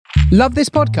Love this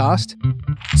podcast?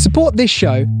 Support this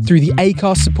show through the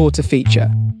Acast supporter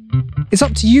feature. It's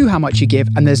up to you how much you give,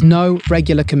 and there's no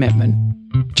regular commitment.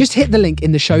 Just hit the link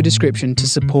in the show description to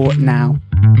support now.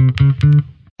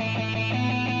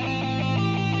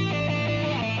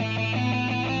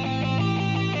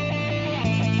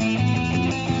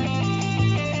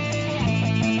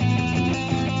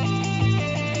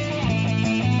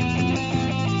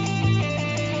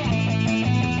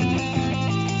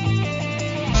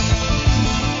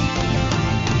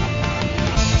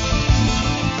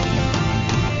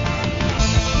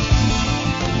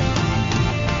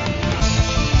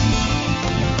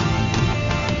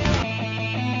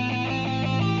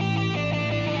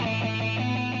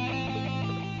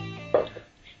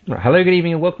 Hello, good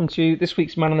evening, and welcome to this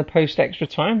week's Man on the Post Extra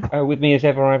Time. With me as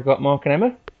ever, I've got Mark and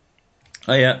Emma.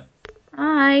 Oh, yeah.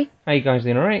 Hi. How you guys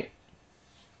doing, all right?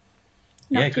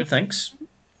 Yeah, good, thanks. You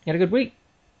had a good week?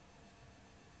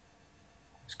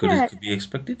 As good as could be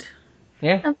expected.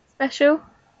 Yeah? Nothing special.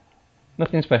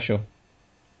 Nothing special.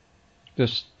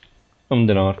 Just and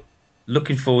ahhed.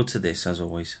 Looking forward to this, as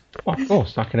always. Oh, of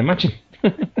course, I can imagine.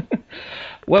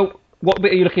 Well, what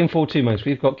bit are you looking forward to most?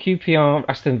 We've got QPR,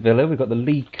 Aston Villa, we've got the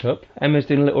League Cup. Emma's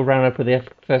doing a little round-up of the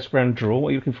first round draw. What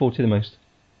are you looking forward to the most?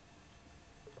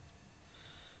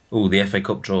 Oh, the FA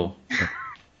Cup draw.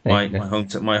 my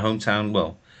hometown,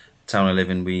 well, town I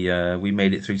live in, we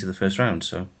made it through to the first round,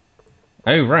 so...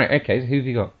 Oh, right, okay. So who have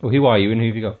you got? Well, who are you and who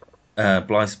have you got?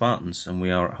 Blythe Spartans, and we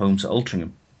are at home to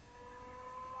Altrincham.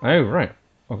 Oh, right.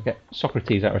 I'll get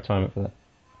Socrates out of retirement for that.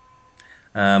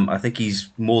 I think he's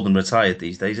more than retired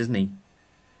these days, isn't he?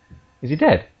 Is he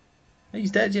dead? He's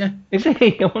dead, yeah. Is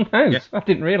he? Oh, no. Yeah. I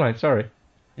didn't realise, sorry.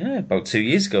 Yeah, about 2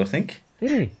 years ago, I think.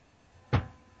 Did he?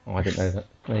 Oh, I didn't know that.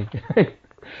 There you go.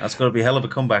 That's got to be a hell of a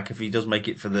comeback if he does make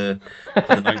it for the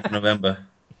 9th of November.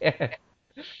 Yeah.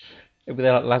 He'll be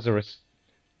there like Lazarus.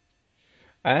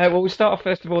 Well, we start off,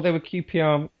 first of all, there with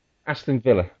QPR, Aston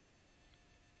Villa.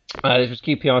 This was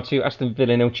QPR 2, Aston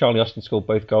Villa 0. Charlie Austin scored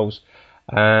both goals.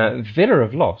 Villa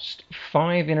have lost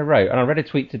 5 in a row, and I read a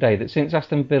tweet today that since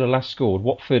Aston Villa last scored,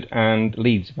 Watford and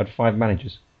Leeds have had 5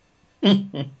 managers. Which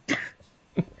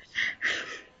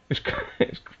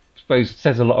I suppose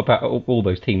says a lot about all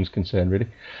those teams concerned, really.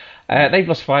 They've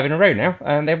lost 5 in a row now,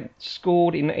 and they've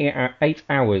scored in 8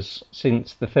 hours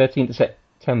since the 13th of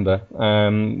September,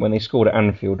 when they scored at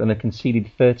Anfield, and they've conceded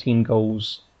 13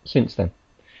 goals since then.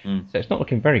 So it's not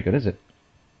looking very good, is it?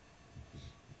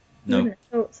 No. I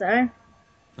thought so.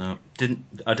 No,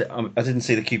 I didn't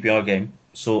see the QPR game.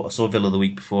 I saw Villa the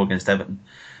week before against Everton,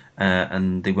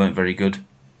 and they weren't very good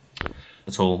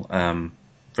at all.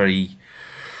 Very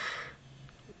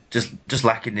just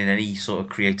lacking in any sort of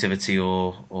creativity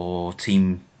or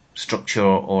team structure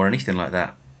or anything like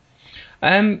that.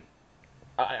 I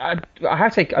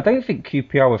have to say, I don't think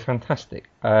QPR were fantastic.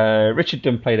 Richard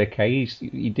Dunn played okay.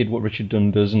 He did what Richard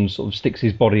Dunn does and sort of sticks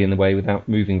his body in the way without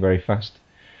moving very fast.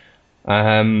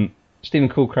 Stephen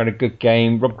Coulter had a good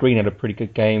game. Rob Green had a pretty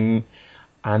good game.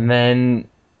 And then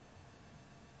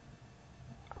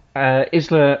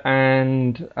Isla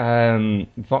and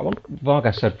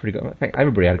Vargas had pretty good. I think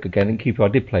everybody had a good game. I think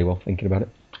QPR did play well, thinking about it.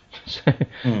 So,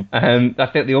 I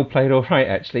think they all played all right,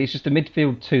 actually. It's just the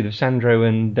midfield too, of Sandro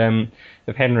and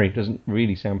of Henry doesn't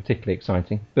really sound particularly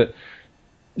exciting. But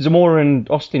Zamora and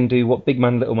Austin do what big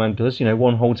man, little man does. You know,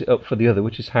 one holds it up for the other,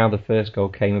 which is how the first goal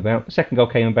came about. The second goal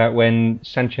came about when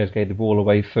Sanchez gave the ball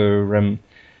away for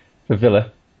Villa.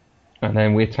 And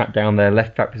then we attacked down their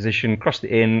left back position, crossed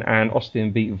it in, and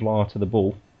Austin beat Vlar to the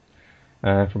ball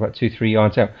from about 2-3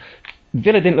 yards out.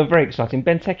 Villa didn't look very exciting.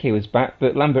 Benteke was back,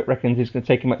 but Lambert reckons it's going to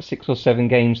take him about 6 or 7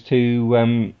 games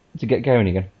to get going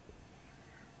again.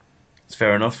 It's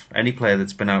fair enough. Any player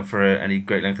that's been out for any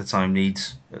great length of time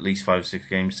needs at least 5 or 6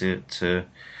 games to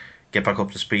get back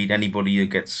up to speed. Anybody who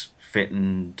gets fit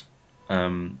and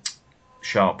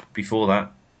sharp before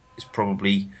that is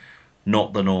probably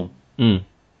not the norm. Well,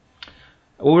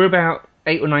 we're about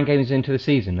 8 or 9 games into the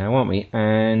season now, aren't we?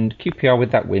 And QPR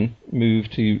with that win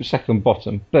moved to second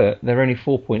bottom, but they're only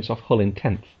 4 points off Hull in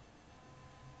 10th.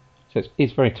 So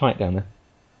it's very tight down there.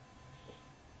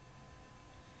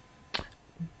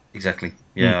 Exactly.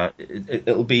 Yeah,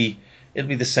 it'll be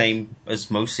the same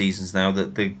as most seasons now.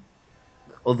 That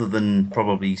other than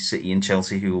probably City and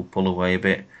Chelsea, who will pull away a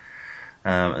bit,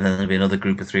 and then there'll be another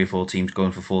group of 3 or 4 teams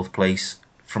going for 4th place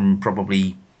from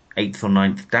probably 8th or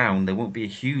 9th down. There won't be a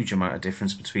huge amount of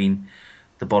difference between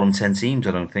the bottom 10 teams,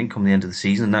 I don't think, come the end of the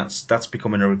season. And that's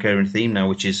becoming a recurring theme now,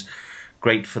 which is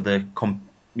great for the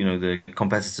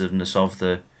competitiveness of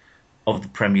the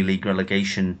Premier League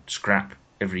relegation scrap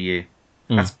every year.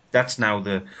 That's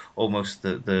now almost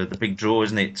the big draw,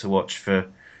 isn't it, to watch for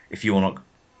if you're not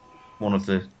one of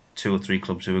the 2 or 3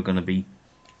 clubs who are going to be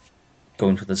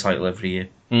going for the title every year.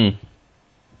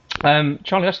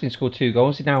 Charlie Austin scored 2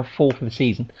 goals. He's now 4 for the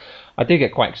season. I do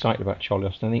get quite excited about Charlie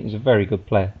Austin. I think he's a very good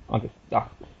player. I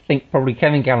think probably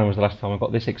Kevin Gallen was the last time I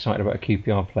got this excited about a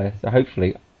QPR player. So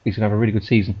hopefully he's going to have a really good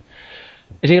season.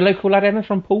 Is he a local lad, Emma,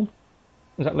 from Poole?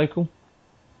 Is that local?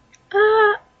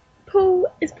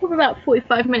 Poole is probably about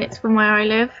 45 minutes from where I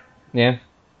live. Yeah.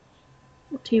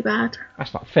 Not too bad.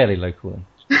 That's not fairly local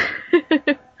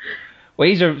then. Well,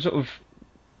 he's a sort of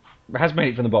has made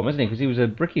it from the bottom, hasn't he? Because he was a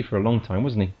brickie for a long time,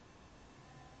 wasn't he?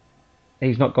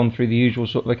 He's not gone through the usual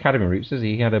sort of academy routes, has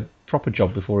he? He had a proper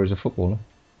job before he was a footballer.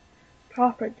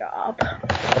 Proper job.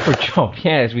 Proper job,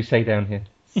 yeah, as we say down here.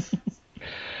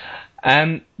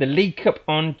 The League Cup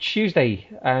on Tuesday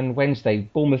and Wednesday.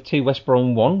 Bournemouth 2, West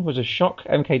Brom 1 was a shock.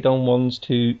 MK Dons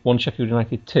 1, Sheffield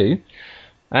United 2.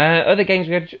 Other games,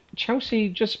 we had Chelsea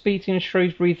just beating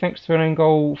Shrewsbury thanks to an own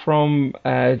goal from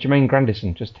Jermaine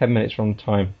Grandison, just 10 minutes from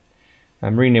time.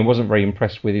 Mourinho wasn't very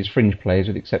impressed with his fringe players,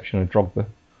 with the exception of Drogba.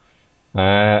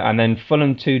 And then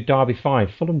Fulham 2, Derby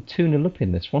 5. Fulham 2-0 up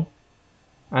in this one.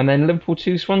 And then Liverpool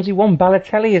 2, Swansea 1.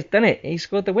 Balotelli has done it. He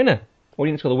scored the winner. Well,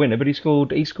 he didn't score the winner, but he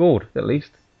scored at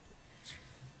least.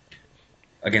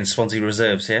 Against Swansea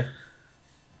reserves, yeah?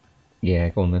 Yeah,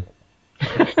 go on then.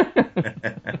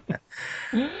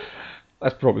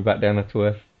 That's brought me back down to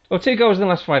earth. Well, 2 goals in the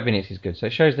last 5 minutes is good, so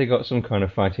it shows they got some kind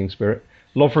of fighting spirit.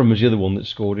 Lovren was the other one that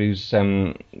scored, he's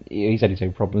had his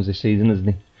own problems this season, hasn't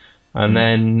he? And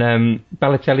then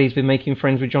Balotelli's been making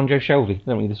friends with John Joe Shelby. I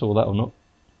don't know if you saw that or not.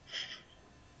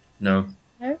 No.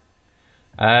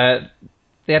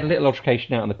 They had a little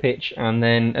altercation out on the pitch, and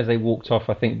then as they walked off,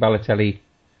 I think Balotelli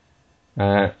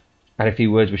had a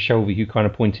few words with Shelby, who kind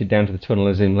of pointed down to the tunnel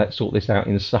as in, let's sort this out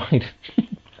inside.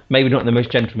 Maybe not in the most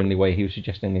gentlemanly way he was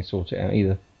suggesting they sort it out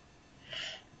either.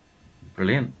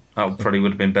 Brilliant. That probably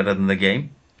would have been better than the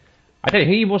game. I don't know,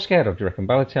 who are you more scared of, do you reckon,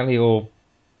 Balotelli or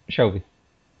Shelby?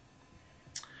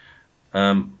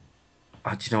 I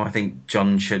think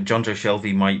John Joe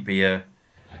Shelby might be a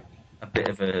bit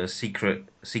of a secret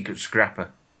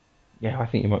scrapper. Yeah, I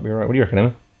think you might be right. What do you reckon,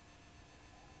 Emma?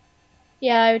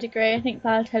 Yeah, I would agree. I think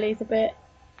Balotelli's a bit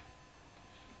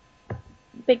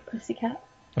big pussycat.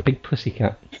 A big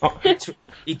pussycat. Oh.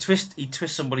 He'd twist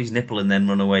somebody's nipple and then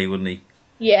run away, wouldn't he?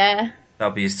 Yeah.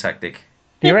 That'd be his tactic.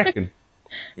 Do you reckon?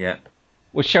 Yeah.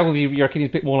 Well, Shelby, you reckon he's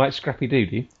a bit more like Scrappy Doo,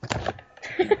 do you?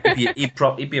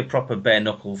 He'd be a proper bare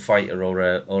knuckle fighter or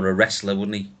a wrestler,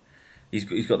 wouldn't he?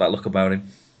 He's got that look about him.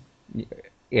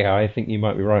 Yeah, I think you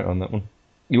might be right on that one.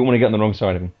 You wouldn't want to get on the wrong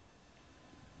side of him.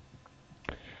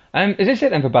 Is this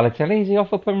it then for Balotelli? Is he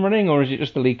off up and running, or is it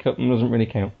just the League Cup and doesn't really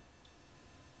count?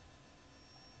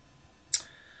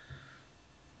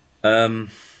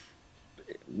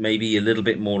 Maybe a little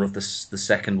bit more of the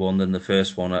second one than the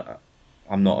first one.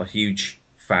 I'm not a huge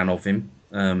fan of him,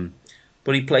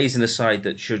 but he plays in a side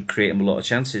that should create him a lot of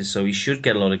chances, so he should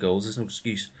get a lot of goals. There's no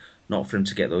excuse not for him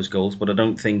to get those goals, but I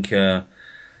don't think he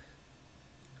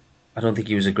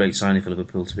was a great signing for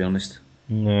Liverpool, to be honest.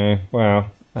 No,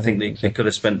 well, I think they could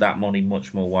have spent that money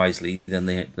much more wisely than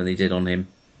they did on him.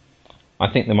 I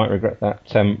think they might regret that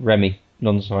Remy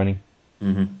non-signing.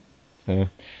 Mm-hmm. So.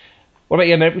 What about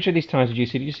you, Emma? Which of these times did you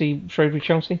see? Did you see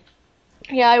Shrewsbury-Chelsea?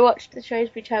 Yeah, I watched the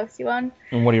Shrewsbury-Chelsea one.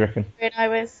 And what do you reckon? And I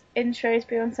was in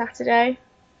Shrewsbury on Saturday.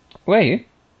 Were you?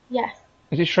 Yes.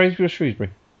 Is it Shrewsbury or Shrewsbury?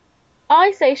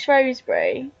 I say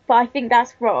Shrewsbury, but I think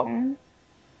that's wrong.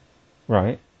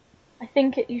 Right. I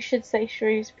think you should say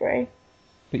Shrewsbury.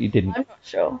 But you didn't. I'm not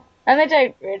sure. And they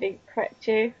don't really correct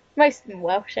you. Most of them are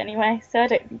Welsh anyway, so I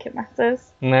don't think it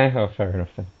matters. No, oh, fair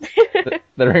enough then.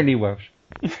 They're only Welsh.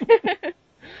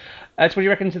 So what do you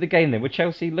reckon to the game then? Were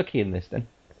Chelsea lucky in this then?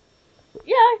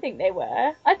 Yeah, I think they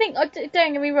were. I think,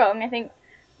 don't get me wrong, I think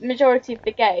the majority of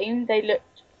the game they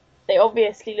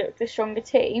obviously looked the stronger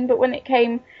team, but when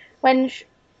I'm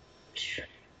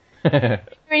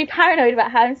really paranoid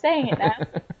about how I'm saying it now.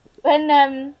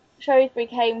 When Shrewsbury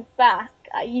came back,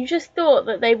 you just thought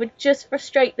that they would just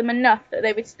frustrate them enough that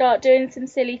they would start doing some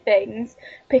silly things,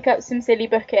 pick up some silly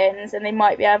bookings, and they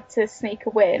might be able to sneak a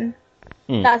win.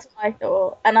 That's what I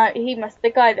thought. And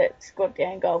the guy that scored the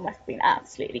own goal must have been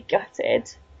absolutely gutted,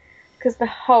 because the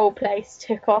whole place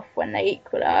took off when they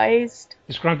equalised.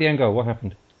 Describe the own goal. What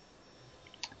happened?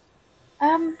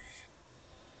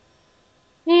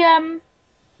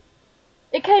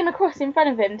 It came across in front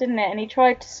of him, didn't it? And he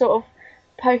tried to sort of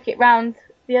poke it round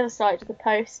the other side of the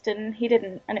post, and he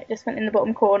didn't, and it just went in the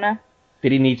bottom corner.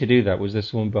 Did he need to do that? Was there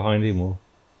someone behind him, or?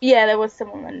 Yeah, there was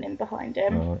someone running in behind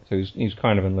him. Oh, so he was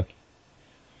kind of unlucky.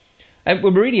 Well,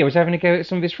 Mourinho was having a go at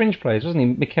some of his fringe players, wasn't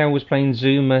he? Mikel was playing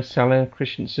Zuma, Salah,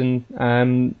 Christensen.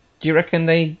 Do you reckon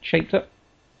they shaped up?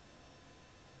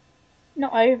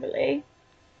 Not overly.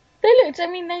 They looked. I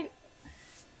mean,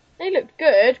 they looked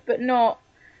good, but not.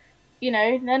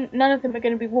 None of them are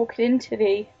going to be walking into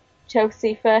the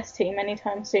Chelsea first team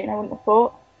anytime soon. I wouldn't have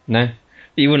thought. No,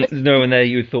 you wouldn't. No one there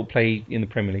you would thought play in the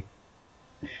Premier League.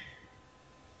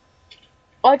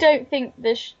 I don't think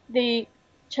the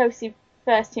Chelsea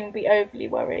first team would be overly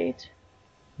worried.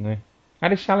 No. How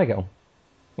did Salah get on?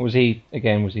 Or was he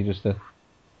just a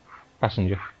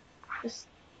passenger? I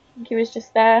think he was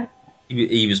just there.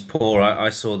 He was poor. I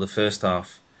saw the first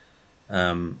half,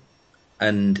 and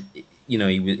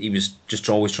he was just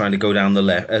always trying to go down the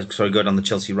left. Go down the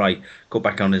Chelsea right, go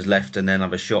back on his left, and then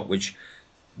have a shot. Which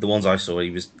the ones I saw,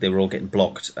 they were all getting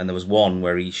blocked, and there was one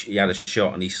where he had a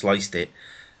shot and he sliced it,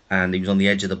 and he was on the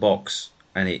edge of the box,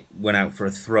 and it went out for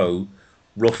a throw,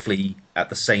 roughly at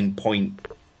the same point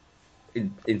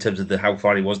in terms of how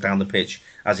far he was down the pitch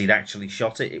as he'd actually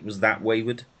shot it. It was that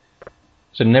wayward.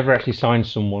 So never actually signed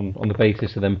someone on the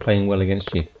basis of them playing well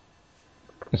against you.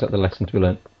 Is that the lesson to be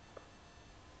learnt?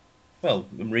 Well,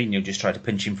 Mourinho just tried to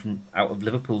pinch him from out of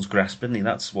Liverpool's grasp, didn't he?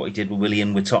 That's what he did with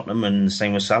Willian with Tottenham, and the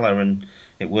same with Salah, and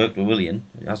it worked with Willian.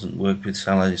 It hasn't worked with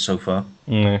Salah so far.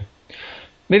 No.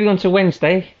 Moving on to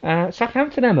Wednesday,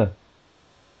 Southampton, Emma.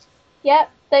 Yep,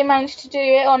 they managed to do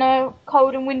it on a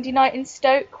cold and windy night in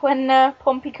Stoke when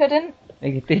Pompey couldn't.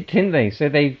 They did, didn't they? So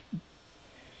they've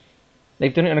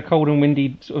done it on a cold and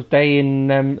windy sort of day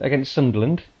in against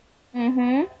Sunderland.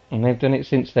 Mhm. And they've done it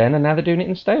since then, and now they're doing it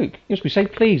in Stoke. You must be so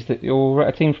pleased that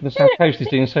your team from the South Coast is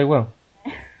doing so well.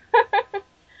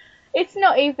 It's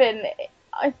not even.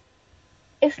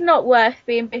 It's not worth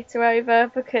being bitter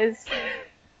over because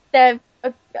they're.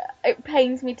 It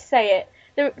pains me to say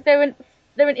it. They're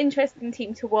an interesting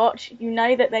team to watch. You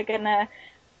know that they're gonna.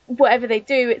 Whatever they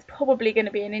do, it's probably going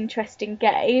to be an interesting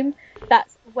game.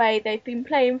 That's the way they've been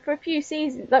playing for a few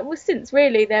seasons. Since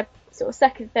really their sort of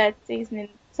second season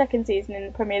in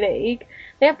the Premier League,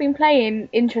 they have been playing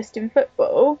interesting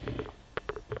football.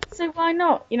 So why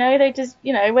not? They just,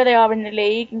 where they are in the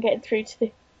league and getting through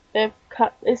to the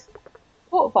cup. It's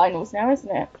quarterfinals now,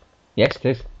 isn't it? Yes,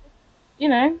 it is.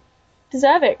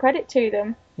 Deserve it. Credit to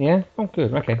them. Yeah? Oh,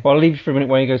 good. Okay. Well, I'll leave you for a minute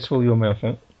while you go swallow your mouth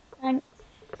out. Thanks.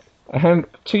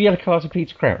 2 yellow cards for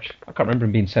Peter Crouch. I can't remember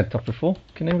him being sent off before.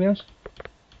 Can anybody else?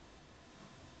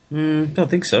 Don't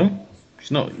think so.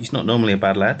 He's not normally a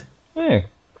bad lad. Yeah.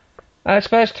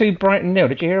 Spurs 2, Brighton 0.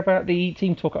 Did you hear about the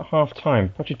team talk at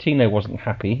half-time? Pochettino wasn't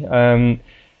happy.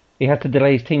 He had to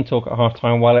delay his team talk at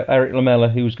half-time while Eric Lamela,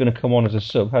 who was going to come on as a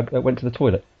sub, went to the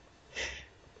toilet.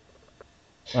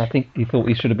 I think he thought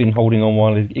he should have been holding on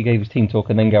while he gave his team talk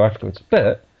and then go afterwards.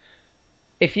 But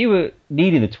if you were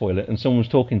needing the toilet and someone was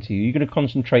talking to you, you're going to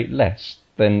concentrate less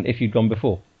than if you'd gone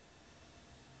before.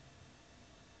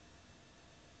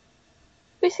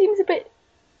 It seems a bit...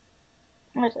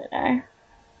 I don't know.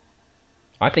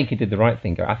 I think he did the right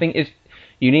thing. I think if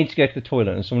you need to go to the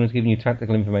toilet and someone's giving you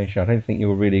tactical information, I don't think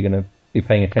you're really going to be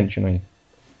paying attention, are you?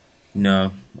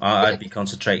 No, I'd be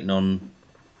concentrating on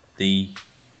the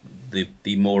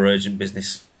more urgent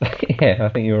business. Yeah, I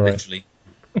think you're right. Literally.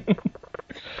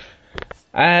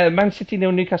 Man City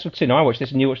 0, Newcastle 2. Now, I watched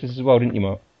this and you watched this as well, didn't you,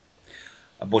 Mark?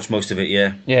 I watched most of it,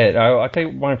 yeah. Yeah, I'll tell you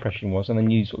what my impression was, and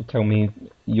then you sort of tell me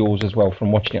yours as well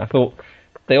from watching it. I thought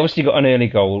they obviously got an early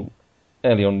goal.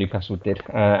 Early on, Newcastle did.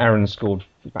 Aaron scored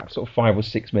about sort of 5 or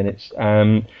 6 minutes.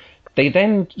 They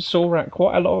then saw out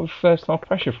quite a lot of first half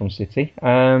pressure from City.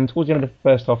 Towards the end of the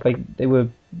first half, they were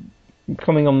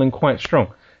coming on them quite strong.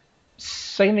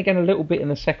 Same again a little bit in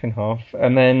the second half,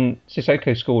 and then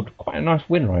Sissoko scored quite a nice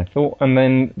winner, I thought, and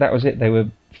then that was it. They were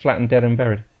flattened, dead and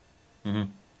buried.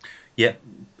 Mm-hmm. Yeah,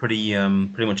 pretty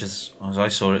much as I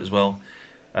saw it as well,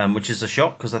 which is a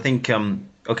shock because I think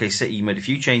City made a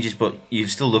few changes, but you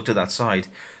still looked at that side,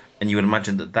 and you would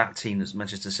imagine that team that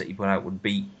Manchester City put out would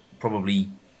beat probably,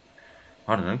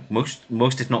 I don't know,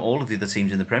 most if not all of the other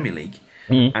teams in the Premier League,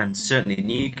 and certainly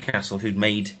Newcastle, who'd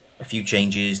made a few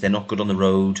changes. They're not good on the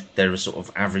road. They're a sort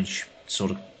of average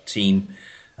sort of team.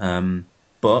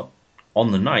 But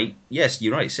on the night, yes,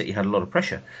 you're right, City had a lot of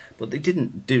pressure, but they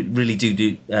didn't really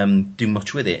do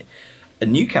much with it.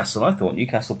 And Newcastle, I thought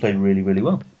Newcastle played really, really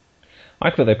well.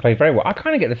 I thought they played very well. I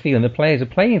kind of get the feeling the players are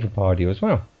playing for Pardew as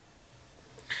well.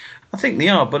 I think they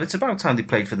are, but it's about time they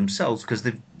played for themselves because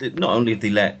they've not only have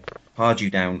they let Pardew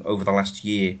down over the last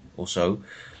year or so,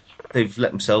 they've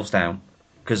let themselves down.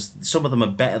 Because some of them are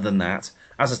better than that.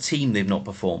 As a team, they've not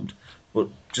performed, but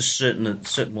just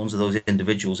certain ones of those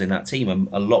individuals in that team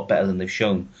are a lot better than they've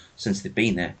shown since they've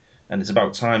been there. And it's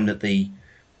about time that they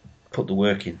put the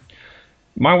work in.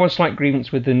 My one slight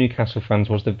grievance with the Newcastle fans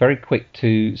was they're very quick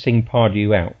to sing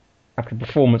Pardew out. After a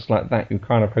performance like that, you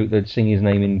kind of hope they'd sing his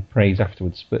name in praise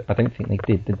afterwards, but I don't think they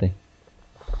did they?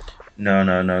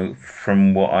 No.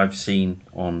 From what I've seen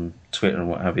on Twitter and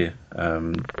what have you,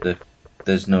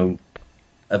 there's no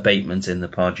abatement in the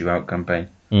Pardew out campaign.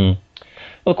 Well,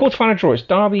 the quarter-final draw, it's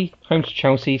Derby home to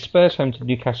Chelsea, Spurs home to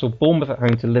Newcastle, Bournemouth at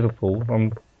home to Liverpool.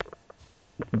 I'm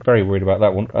very worried about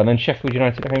that one. And then Sheffield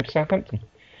United at home to Southampton.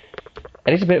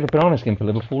 It is a bit of a banana skin for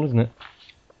Liverpool, isn't it?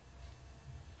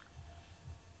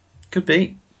 Could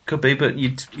be, but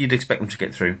you'd expect them to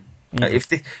get through.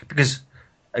 Because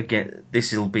again,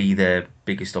 this will be their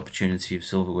biggest opportunity of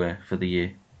silverware for the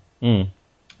year.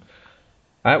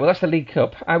 Well, that's the League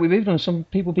Cup. We moved on to some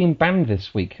people being banned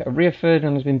this week. Ria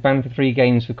Ferdinand has been banned for 3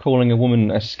 games for calling a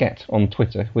woman a sket on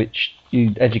Twitter, which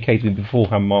you educated me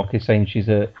beforehand, Mark, is saying she's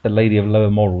a lady of lower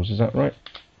morals. Is that right?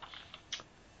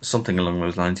 Something along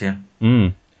those lines, yeah.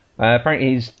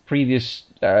 Apparently his previous...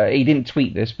 he didn't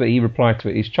tweet this, but he replied to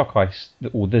it. His Chalk Ice,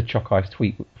 or the Chalk Ice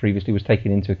tweet previously was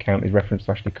taken into account, his reference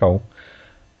to Ashley Cole.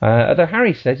 Although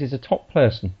Harry says he's a top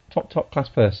person. Top class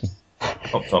person.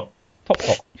 Top.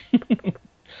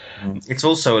 It's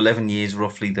also 11 years,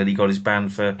 roughly, that he got his ban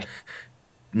for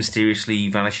mysteriously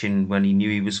vanishing when he knew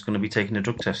he was going to be taking a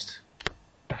drug test.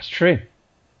 That's true.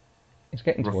 It's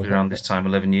getting roughly around this time,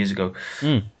 11 years ago.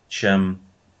 Which,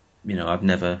 I've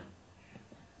never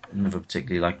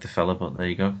particularly liked the fella, but there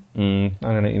you go. I don't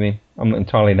know what you mean. I'm not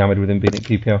entirely enamoured with him being at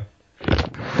QPR.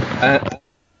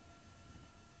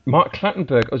 Mark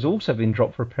Clattenburg has also been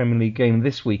dropped for a Premier League game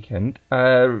this weekend.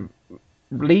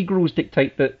 League rules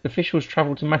dictate that officials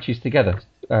travel to matches together,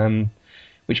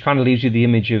 which kind of leaves you the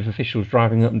image of officials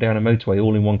driving up and down a motorway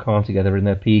all in one car together in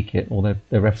their PE kit or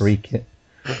their referee kit.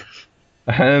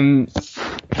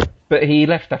 But he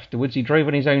left afterwards. He drove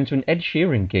on his own to an Ed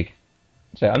Sheeran gig.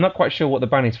 So I'm not quite sure what the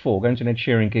ban is for, going to an Ed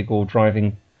Sheeran gig or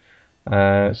driving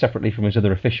separately from his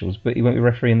other officials, but he won't be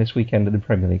refereeing this weekend in the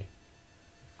Premier League.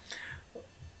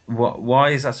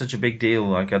 Why is that such a big deal?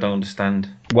 Like, I don't understand.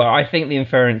 Well, I think the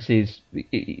inference is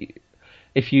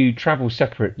if you travel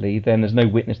separately, then there's no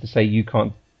witness to say you're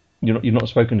not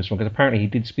spoken to someone, because apparently he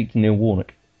did speak to Neil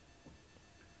Warnock.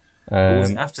 It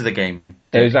was after the game.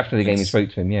 It was after the game he spoke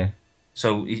to him, yeah.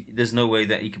 So there's no way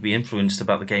that he could be influenced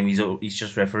about the game he's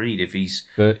just refereed if he's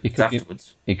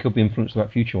afterwards. He could be influenced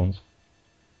about future ones.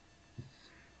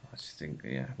 I just think,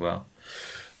 yeah, well,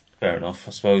 fair enough,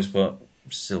 I suppose, but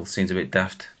still seems a bit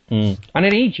daft. And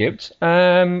in Egypt,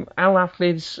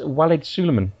 Al-Hafid's Walid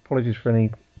Suleiman, apologies for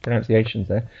any pronunciations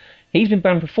there, he's been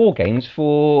banned for 4 games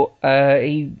for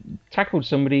he tackled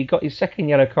somebody, got his second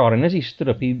yellow card, and as he stood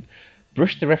up, he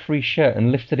brushed the referee's shirt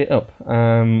and lifted it up,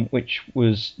 which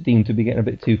was deemed to be getting a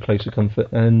bit too close to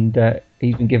comfort, and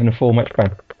he's been given a 4-match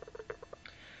ban.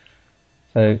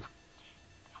 So,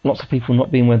 lots of people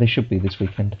not being where they should be this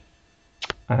weekend.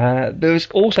 There's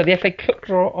also the FA Cup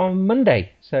draw on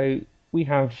Monday, so we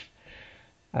have...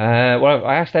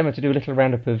 I asked Emma to do a little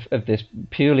roundup of this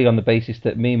purely on the basis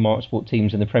that me and Mark support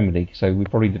teams in the Premier League, so we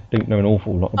probably don't know an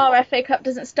awful lot. Our FA Cup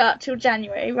doesn't start till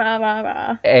January, rah rah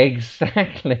rah.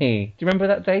 Exactly. Do you remember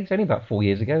that day? It's only about 4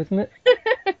 years ago, isn't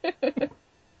it?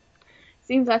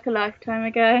 Seems like a lifetime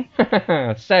ago.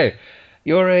 So,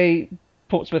 you're a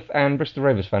Portsmouth and Bristol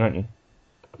Rovers fan, aren't you?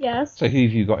 Yes. So who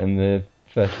have you got in the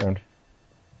first round?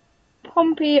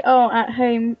 Pompey are at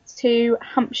home to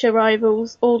Hampshire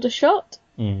rivals Aldershot.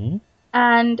 Mm-hmm.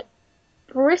 And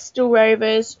Bristol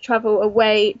Rovers travel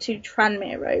away to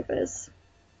Tranmere Rovers.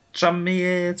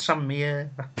 Tranmere.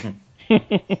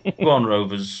 Go on,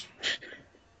 Rovers.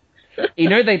 You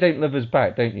know they don't love us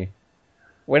back, don't you?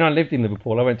 When I lived in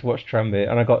Liverpool, I went to watch Tranmere,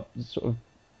 and I got sort of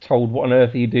told, "What on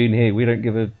earth are you doing here? We don't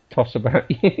give a toss about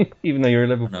you," even though you're a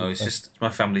Liverpool No, it's fan. just my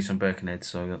family's from Birkenhead,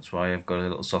 so that's why I've got a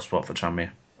little soft spot for Tranmere.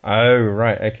 Oh,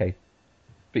 right, okay.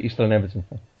 But you're still an Everton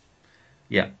fan.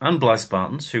 Yeah, and Blythe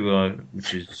Spartans,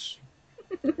 which is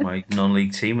my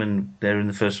non-league team, and they're in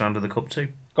the first round of the Cup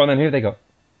too. Go on then, who have they got?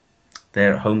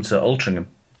 They're at home to Altrincham.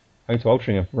 Home to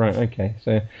Altrincham, right, okay.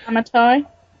 So. Amatai?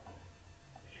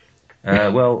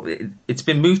 Well, it's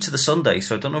been moved to the Sunday,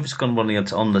 so I don't know if it's going to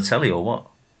run on the telly or what.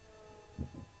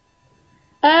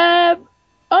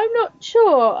 I'm not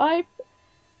sure.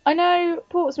 I know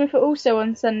Portsmouth are also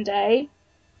on Sunday,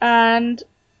 and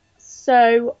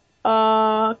so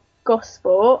are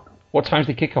Gosport. What time's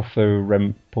the kick-off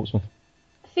for Portsmouth?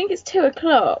 I think it's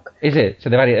 2:00. Is it? So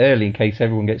they've had it early in case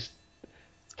everyone gets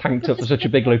tanked up for such a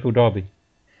big local derby.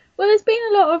 Well, there's been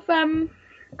a lot of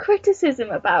criticism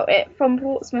about it from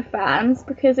Portsmouth fans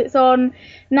because it's on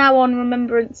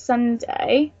Remembrance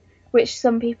Sunday, which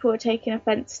some people are taking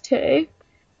offence to.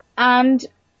 And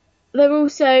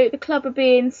the club are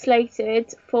being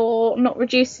slated for not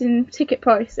reducing ticket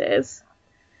prices.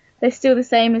 They're still the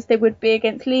same as they would be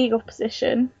against league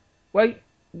opposition. Well,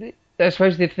 I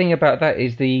suppose the thing about that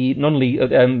is the non-league,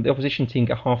 the opposition team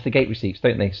get half the gate receipts,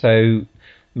 don't they? So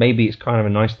maybe it's kind of a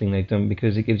nice thing they've done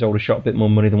because it gives Aldershot a bit more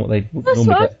money than what they normally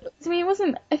get. I mean, it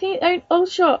wasn't. I think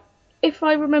Aldershot, if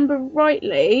I remember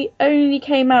rightly, only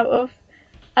came out of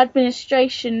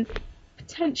administration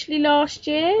potentially last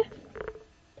year.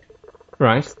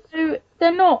 Right. So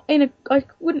they're not I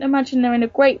wouldn't imagine they're in a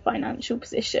great financial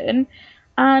position,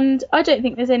 and I don't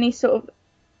think there's any sort of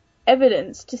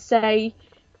evidence to say,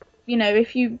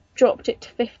 if you dropped it to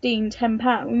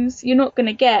 £10, you're not going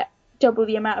to get double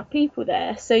the amount of people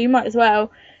there. So you might as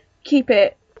well keep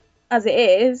it as it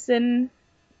is and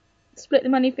split the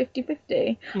money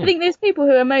 50-50. I think there's people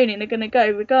who are moaning are going to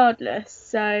go regardless.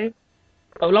 So.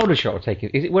 Oh, Aldershot will take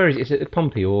it. Where is it? Is it at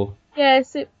Pompey or? Yeah,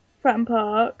 it's at Fratton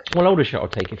Park. Well, Aldershot will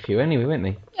take a few anyway, won't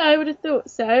they? Yeah, I would have thought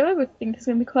so. I would think it's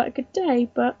going to be quite a good day,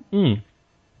 but.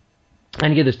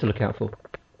 Any others to look out for?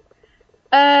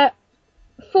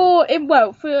 For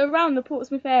around the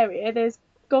Portsmouth area, there's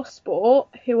Gosport,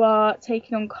 who are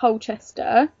taking on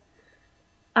Colchester,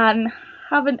 and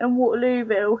Havant and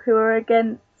Waterlooville, who are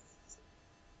against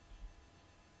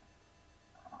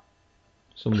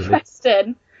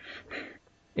Preston.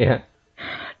 Yeah.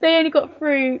 They only got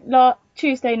through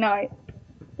Tuesday night.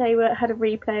 They had a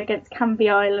replay against Canvey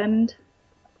Island.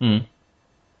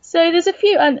 So there's a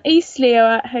few, and Eastleigh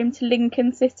are at home to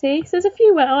Lincoln City. So there's a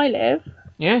few where I live.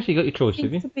 Yeah, so you got your choice,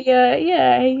 have you? Seems to be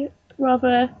a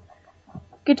rather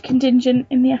good contingent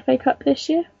in the FA Cup this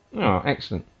year. Oh,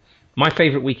 excellent. My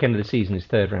favourite weekend of the season is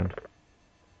third round.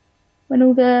 When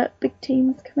all the big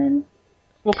teams come in.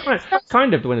 Well,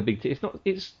 kind of when the big teams.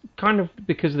 It's kind of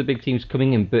because of the big teams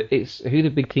coming in, but it's who the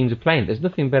big teams are playing. There's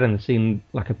nothing better than seeing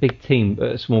like a big team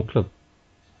at a small club.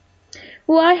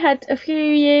 Well, I had a few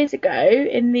years ago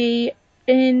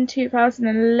in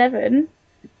 2011.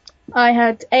 I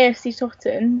had AFC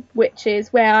Totton, which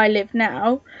is where I live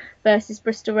now, versus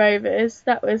Bristol Rovers.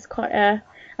 That was I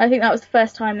think that was the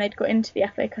first time they'd got into the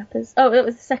FA Cup. That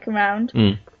was the second round.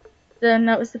 Then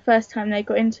that was the first time they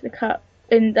got into the Cup,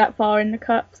 that far in the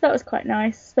Cup. So that was quite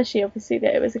nice, especially obviously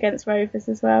that it was against Rovers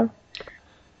as well. I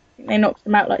think they knocked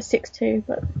them out like 6-2,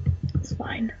 but it's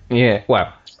fine. Yeah,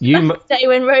 well. That's the day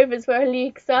when Rovers were a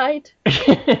league side,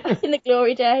 back in the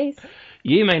glory days.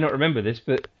 You may not remember this,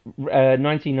 but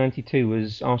 1992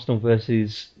 was Arsenal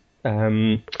versus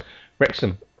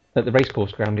Wrexham at the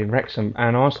racecourse ground in Wrexham,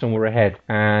 and Arsenal were ahead,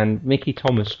 and Mickey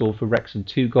Thomas scored for Wrexham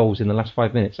 2 goals in the last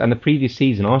 5 minutes. And the previous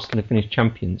season, Arsenal had finished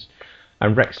champions,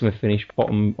 and Wrexham had finished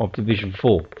bottom of Division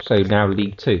 4, so now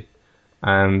League 2.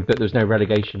 But there was no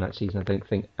relegation that season, I don't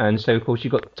think. And so, of course,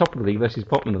 you've got top of the league versus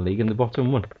bottom of the league, and the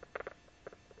bottom won.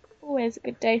 Always a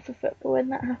good day for football when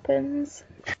that happens.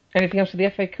 Anything else for the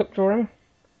FA Cup draw, Emma?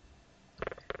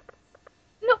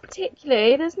 Not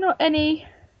particularly. There's not any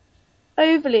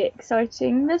overly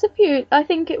exciting. There's a few. I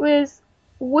think it was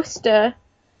Worcester,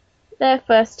 their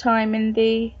first time in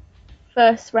the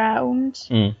first round,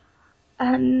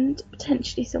 and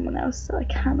potentially someone else that I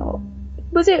cannot.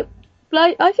 Was it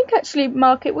Blythe? I think actually,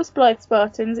 Mark, it was Blythe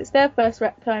Spartans. It's their first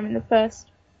time in the first.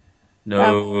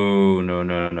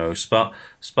 No.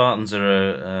 Spartans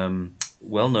are a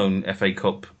well-known FA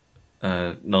Cup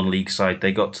non-league side.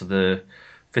 They got to the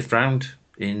 5th round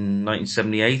in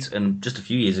 1978, and just a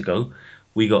few years ago,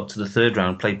 we got to the 3rd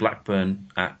round, played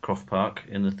Blackburn at Croft Park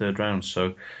in the 3rd round.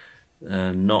 So,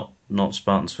 not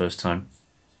Spartans' first time.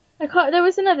 There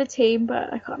was another team,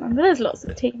 but I can't remember. There's lots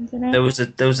of teams in it.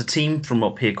 There was a team from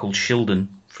up here called Shildon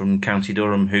from County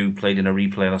Durham who played in a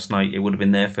replay last night. It would have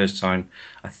been their first time,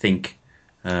 I think,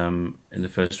 in the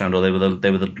first round, or they were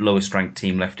the lowest ranked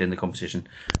team left in the competition,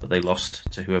 but they lost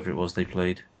to whoever it was they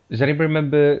played. Does anybody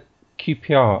remember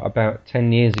QPR about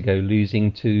 10 years ago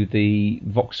losing to the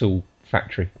Vauxhall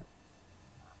factory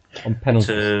on penalties?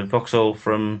 To Vauxhall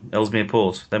from Ellesmere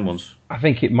Port, them ones. I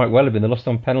think it might well have been. They lost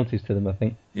on penalties to them, I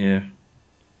think. Yeah. So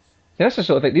that's the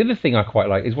sort of thing. The other thing I quite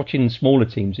like is watching smaller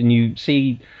teams, and you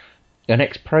see an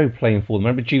ex-pro playing for them.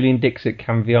 Remember Julian Dix at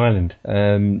Canvey Island?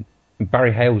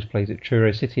 Barry Hales plays at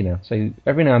Truro City now. So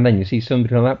every now and then you see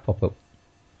somebody like that pop up.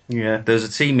 Yeah, there's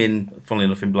a team funnily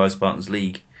enough, in Blythe Spartans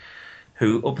League,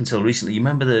 who up until recently, you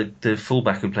remember the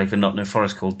fullback who played for Nottingham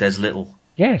Forest called Des Little?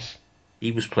 Yes.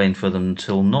 He was playing for them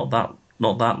until not that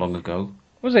long ago.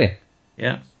 Was he?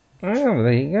 Yeah. Oh,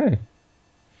 there you go.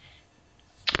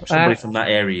 Somebody from that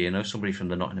area, somebody from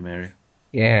the Nottingham area.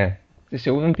 Yeah. Just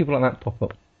when people like that pop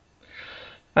up.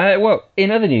 Well,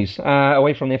 in other news,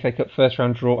 away from the FA Cup first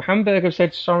round draw, Hamburg have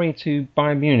said sorry to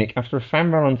Bayern Munich after a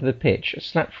fan ran onto the pitch,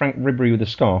 slapped Frank Ribery with a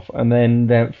scarf, and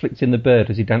then flicked in the bird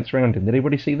as he danced around him. Did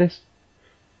anybody see this?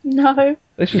 No.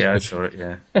 This was Yeah, I good. saw it,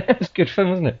 yeah. It was good fun,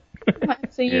 wasn't it?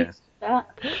 So you Yeah. that.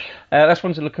 That's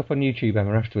one to look up on YouTube,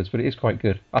 Emma, afterwards, but it is quite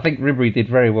good. I think Ribery did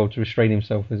very well to restrain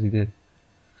himself as he did.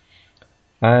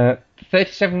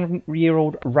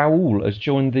 37-year-old Raul has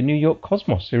joined the New York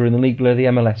Cosmos, who are in the league below the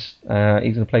MLS.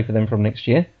 He's going to play for them from next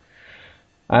year.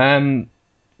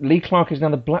 Lee Clark is now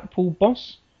the Blackpool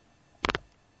boss.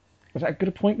 Is that a good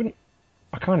appointment?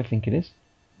 I kind of think it is.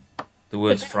 The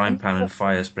words frying pan and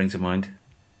fire spring to mind.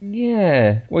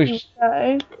 Yeah. Well,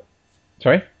 So,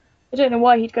 sorry? I don't know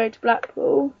why he'd go to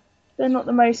Blackpool. They're not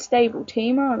the most stable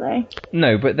team, are they?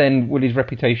 No, but then will his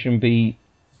reputation be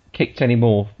kicked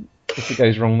anymore if it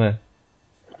goes wrong there?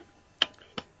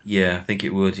 Yeah, I think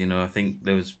it would. I think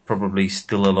there was probably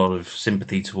still a lot of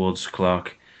sympathy towards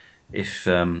Clark if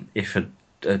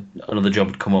another job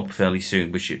had come up fairly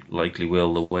soon, which it likely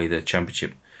will, the way the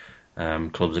Championship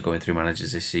clubs are going through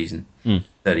managers this season,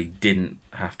 that he didn't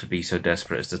have to be so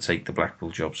desperate as to take the Blackpool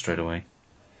job straight away.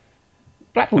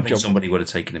 Blackpool I think job? somebody would have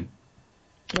taken him.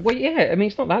 Well, yeah, I mean,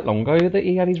 it's not that long ago that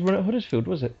he had his run at Huddersfield,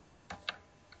 was it?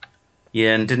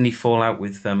 Yeah, and didn't he fall out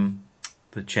with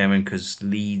the chairman because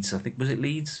Leeds, I think, was it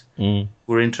Leeds,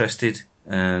 were interested,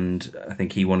 and I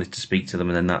think he wanted to speak to them,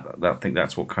 and then I think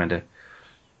that's what kind of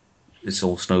it's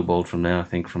all snowballed from there. I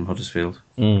think from Huddersfield.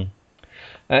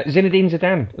 Zinedine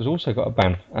Zidane has also got a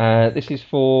ban. This is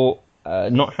for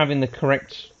not having the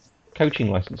correct coaching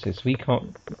licenses, so he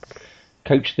can't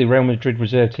coach the Real Madrid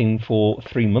reserve team for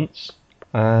 3 months.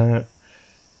 Victor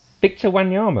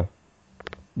Wanyama.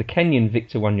 The Kenyan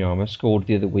Victor Wanyama scored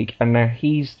the other week, and now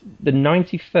he's the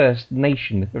 91st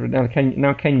nation.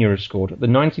 Now Kenya has scored, the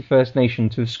 91st nation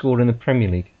to have scored in the Premier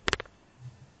League.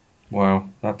 Wow,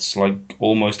 that's like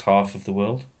almost half of the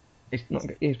world. It's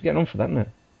getting on for that, isn't it?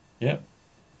 Yeah.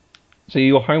 So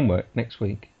your homework next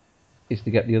week is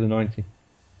to get the other 90.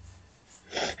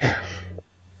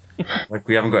 Like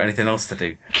we haven't got anything else to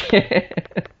do.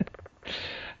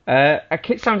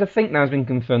 Kit Sounds, I think, now has been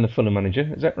confirmed the Fulham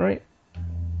manager. Is that right?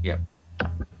 Yeah.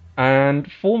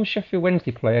 And former Sheffield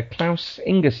Wednesday player Klaus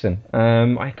Ingerson.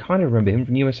 I kind of remember him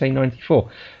from USA 94.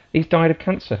 He's died of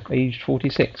cancer, aged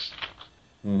 46.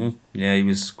 Yeah, he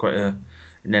was quite an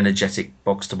energetic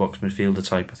box-to-box midfielder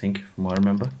type, I think, from what I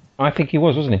remember. I think he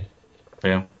was, wasn't he?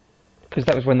 Yeah. Because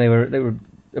that was when they were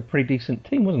a pretty decent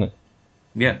team, wasn't it?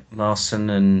 Yeah, Larson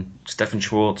and Stefan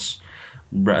Schwartz,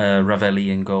 Ravelli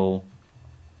in goal,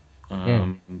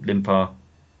 Limpar,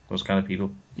 those kind of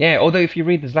people. Yeah, although if you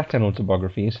read the Zlatan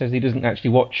autobiography, he says he doesn't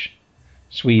actually watch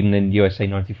Sweden and USA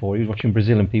 94. He was watching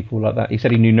Brazil and people like that. He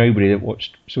said he knew nobody that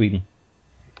watched Sweden.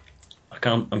 I'm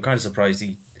kind of surprised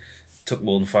he took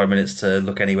more than 5 minutes to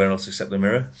look anywhere else except the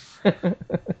mirror.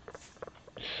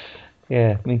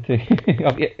 Yeah, me too.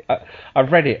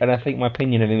 I've read it, and I think my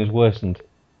opinion of him has worsened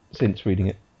since reading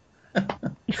it.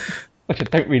 Which I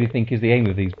don't really think is the aim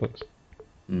of these books.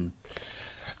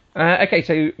 Okay,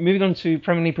 so moving on to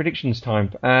Premier League predictions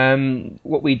time.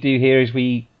 What we do here is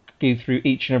we go through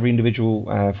each and every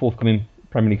individual forthcoming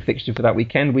Premier League fixture for that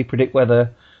weekend. We predict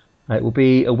whether it will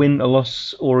be a win, a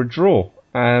loss, or a draw.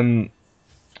 And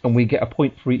we get a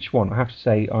point for each one. I have to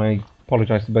say, I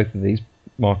apologise to both of these,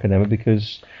 Mark and Emma,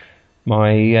 because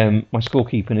my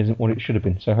scorekeeping isn't what it should have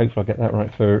been. So hopefully I'll get that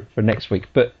right for next week.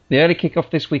 But the early kick-off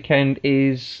this weekend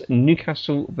is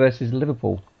Newcastle versus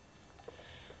Liverpool.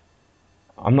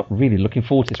 I'm not really looking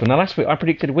forward to this one. Now, last week I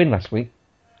predicted a win last week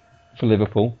for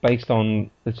Liverpool, based on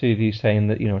the two of you saying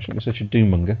that, I shouldn't be such a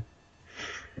doom-monger.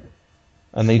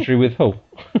 And they drew with Hull.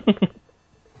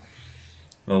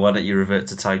 Well, why don't you revert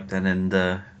to type then and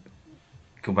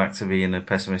go back to being a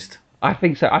pessimist? I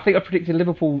think so. I think I predicted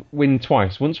Liverpool win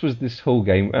twice. Once was this Hull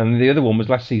game, and the other one was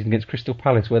last season against Crystal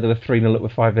Palace, where they were 3-0 up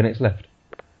with 5 minutes left.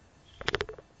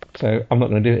 So I'm not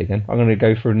going to do it again. I'm going to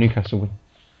go for a Newcastle win.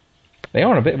 They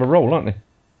are on a bit of a roll, aren't they?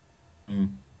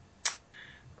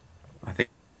 I think,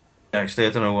 actually, I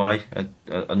don't know why.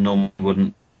 I normally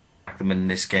wouldn't back them in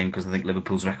this game because I think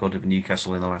Liverpool's record of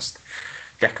Newcastle in the last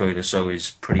decade or so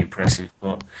is pretty impressive.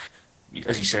 But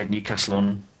as you said, Newcastle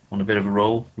on a bit of a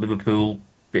roll. Liverpool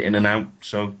bit in and out,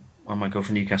 so I might go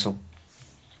for Newcastle.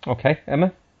 Okay,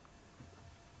 Emma?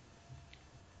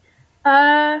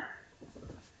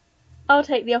 I'll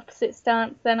take the opposite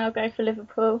stance, then I'll go for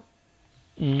Liverpool.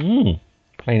 Playing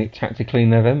it tactically in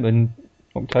November and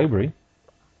October.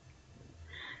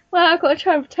 Well, I've got to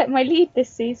try and protect my lead this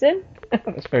season.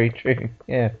 That's very true.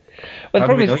 Yeah. Well, How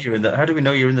do we know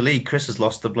you're in the league? Chris has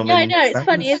lost the blooming. Yeah, I know. It's standings.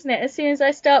 funny, isn't it? As soon as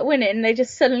I start winning, they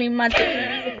just suddenly magically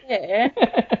disappear.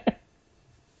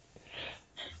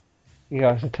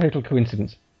 Yeah, it's a total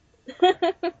coincidence.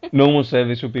 Normal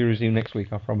service will be resumed next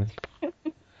week, I promise.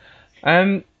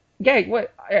 Yeah, well,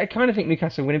 I kind of think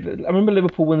Newcastle winning. But I remember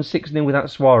Liverpool won 6-0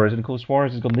 without Suarez, and of course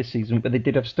Suarez has gone this season, but they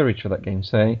did have Sturridge for that game,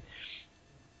 so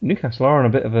Newcastle are on a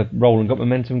bit of a roll and got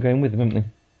momentum going with them,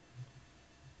 haven't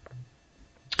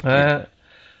they?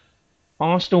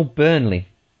 Arsenal, Burnley.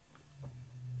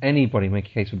 Anybody make a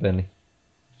case for Burnley?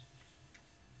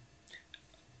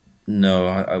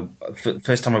 No,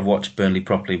 first time I've watched Burnley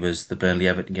properly was the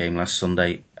Burnley-Everton game last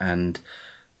Sunday, and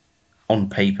on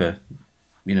paper,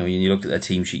 you know, when you looked at their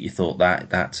team sheet, you thought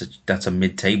that's a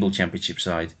mid-table Championship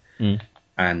side,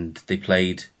 and they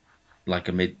played like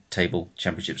a mid-table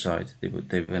Championship side.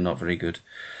 They were not very good,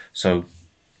 so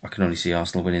I can only see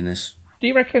Arsenal winning this. Do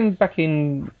you reckon back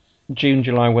in June,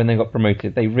 July, when they got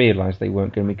promoted, they realised they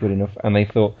weren't going to be good enough, and they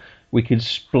thought we could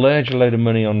splurge a load of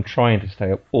money on trying to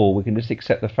stay up, or we can just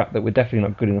accept the fact that we're definitely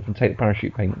not good enough and take the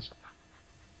parachute payments?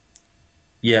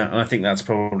 Yeah, and I think that's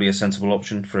probably a sensible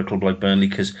option for a club like Burnley,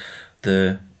 because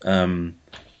the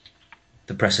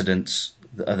precedents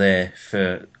are there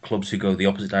for clubs who go the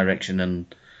opposite direction, and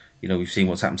you know, we've seen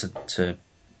what's happened to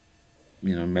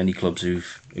you know, many clubs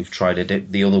who've tried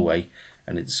it the other way,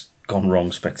 and it's gone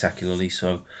wrong spectacularly.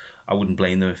 So I wouldn't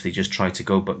blame them if they just try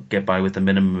to get by with the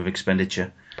minimum of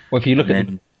expenditure. Well, if you look and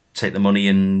then take the money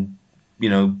and, you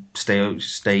know,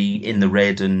 stay in the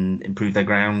red and improve their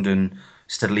ground and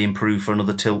steadily improve for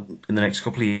another tilt in the next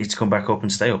couple of years to come back up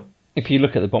and stay up. If you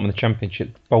look at the bottom of the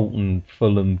Championship, Bolton,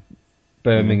 Fulham,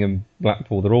 Birmingham,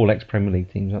 Blackpool, they're all ex-Premier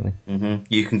League teams, aren't they? Mm-hmm.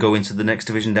 You can go into the next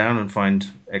division down and find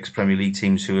ex-Premier League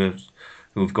teams who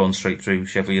have gone straight through: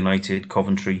 Sheffield United,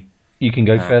 Coventry. You can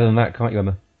go further than that, can't you,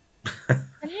 Emma? Can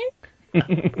you?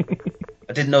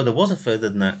 I didn't know there was a further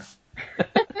than that.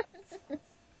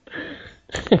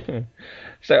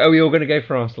 So are we all going to go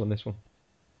for Arsenal on this one?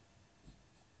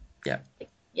 Yeah.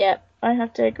 Yeah, I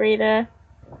have to agree there.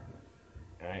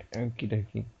 Right, okie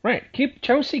dokie. Right,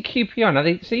 Chelsea QPR. Now,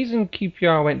 the season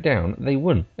QPR went down, they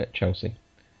won at Chelsea.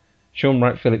 Sean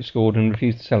Wright-Phillips scored and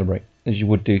refused to celebrate, as you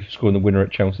would do for scoring the winner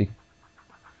at Chelsea.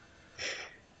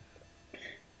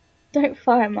 Don't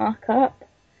fire Mark up.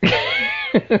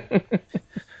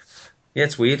 Yeah,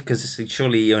 it's weird because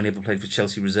surely he only ever played for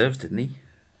Chelsea reserves, didn't he?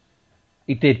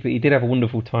 He did, but he did have a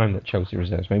wonderful time at Chelsea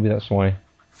reserves. Maybe that's why.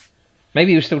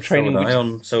 Maybe he was still training.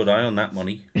 So would I on that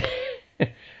money.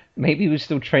 Maybe he was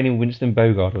still training Winston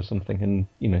Bogart or something, and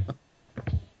you know.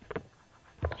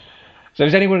 So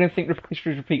is anyone going to think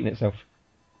history is repeating itself?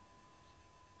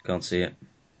 Can't see it.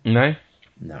 No?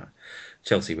 No.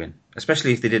 Chelsea win.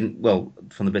 Especially if they didn't, well,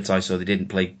 from the bits I saw, they didn't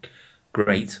play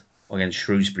great against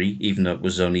Shrewsbury, even though it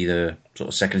was only the sort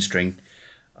of second string.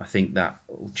 I think that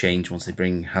will change once they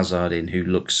bring Hazard in, who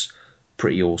looks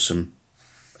pretty awesome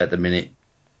at the minute.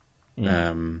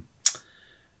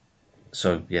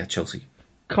 So, yeah, Chelsea.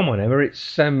 Come on, Emma.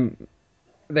 It's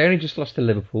they only just lost to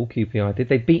Liverpool, QPR did.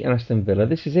 They beat Aston Villa.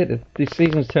 This is it. This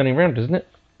season's turning around, doesn't it?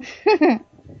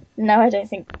 No, I don't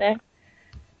think so.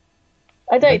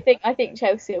 I think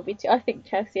Chelsea will be. I think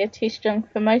Chelsea are too strong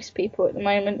for most people at the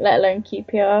moment, let alone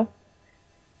QPR.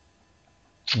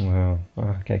 Well,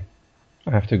 okay.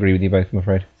 I have to agree with you both, I'm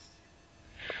afraid.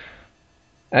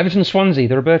 Everton Swansea,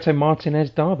 the Roberto Martinez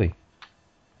derby.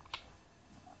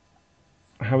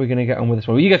 How are we going to get on with this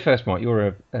one? Well, you go first, Mark. You're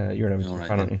an Everton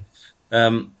fan,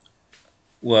 aren't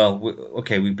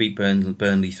you? We beat Burnley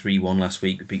 3-1 last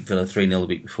week. We beat Villa 3-0 the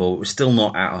week before. We're still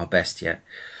not at our best yet.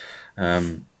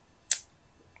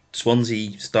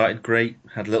 Swansea started great,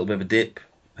 had a little bit of a dip,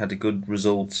 had a good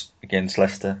result against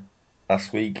Leicester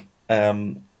last week.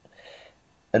 And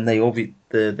they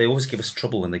always give us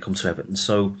trouble when they come to Everton.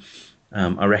 So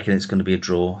I reckon it's going to be a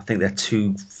draw. I think they're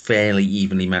two fairly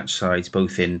evenly matched sides,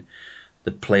 both in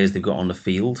the players they've got on the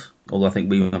field. Although I think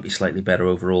we might be slightly better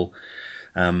overall.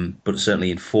 But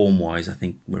certainly in form-wise, I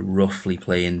think we're roughly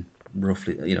playing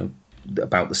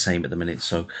about the same at the minute.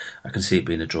 So I can see it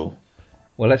being a draw.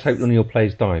 Well, let's hope none of your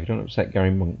players die. You don't upset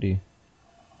Gary Monk, do you?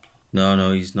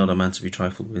 No, he's not a man to be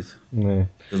trifled with. No.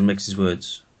 Doesn't mix his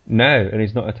words. No, and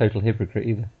he's not a total hypocrite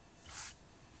either.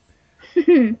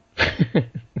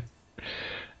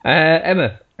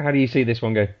 Emma, how do you see this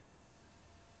one go?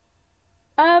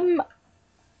 I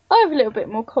have a little bit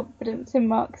more confidence in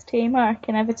Mark's team. I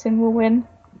reckon Everton will win.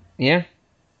 Yeah?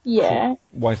 Yeah.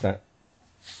 Why is that?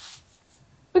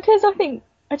 Because I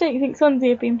don't think Swansea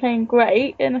have been playing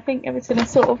great, and I think Everton are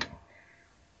sort of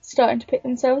starting to pick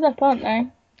themselves up, aren't they?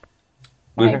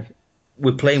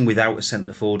 we're playing without a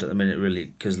centre forward at the minute, really,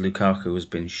 because Lukaku has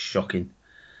been shocking,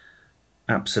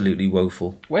 absolutely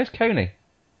woeful. Where's Coney?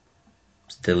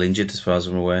 Still injured, as far as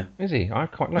I'm aware. Is he? I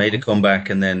quite like Made a him. comeback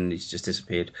and then he's just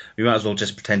disappeared. We might as well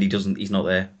just pretend he's not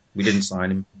there. We didn't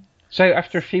sign him. So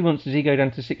after a few months, does he go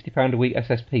down to £60 a week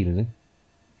SSP? Does he?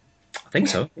 I think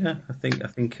so. Yeah, I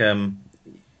think he'll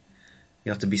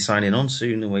have to be signing on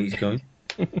soon. The way he's going.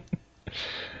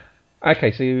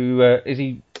 Okay, so is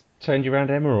he turned you around,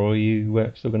 Emma, or are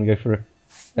you still going to go for a?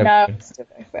 No, I'm still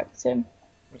going for Everton.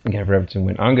 I'm going for Everton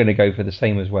win. I'm going to go for the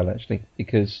same as well, actually,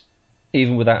 because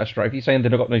even without a striker, if you're saying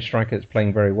they've got no striker that's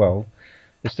playing very well,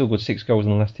 they've still got 6 goals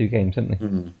in the last 2 games, haven't they?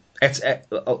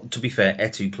 Mm-hmm. To be fair,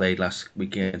 Etu played last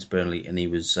week against Burnley, and he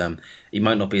was he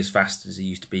might not be as fast as he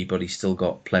used to be, but he's still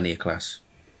got plenty of class.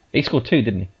 He scored 2,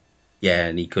 didn't he? Yeah,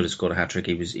 and he could have scored a hat trick.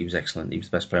 He was excellent. He was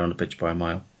the best player on the pitch by a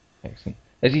mile. Excellent.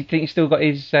 Does he think he's still got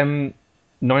his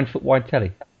 9-foot wide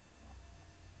telly?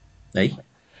 Hey,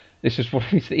 This was what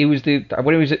he was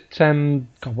when he was at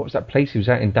God, what was that place he was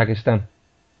at in Dagestan?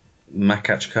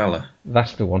 Makachkala.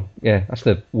 That's the one. Yeah, that's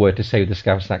the word to say with the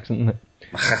Scouse accent, isn't it?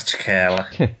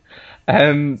 Makachkala.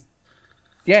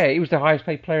 Yeah, he was the highest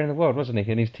paid player in the world, wasn't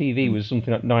he? And his TV was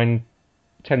something like 9-10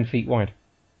 feet wide.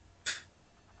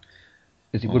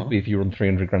 As it would be if you were on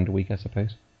 300 grand a week, I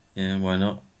suppose. Yeah, why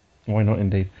not? Why not,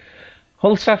 indeed?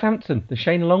 Hull Southampton, the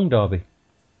Shane Long derby.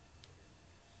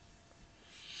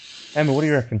 Emma, what do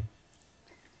you reckon?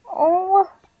 Oh,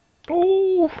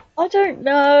 I don't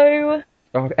know.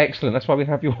 Oh, excellent. That's why we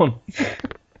have you on.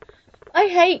 I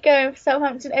hate going for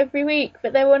Southampton every week,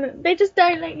 but they just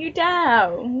don't let you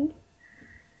down.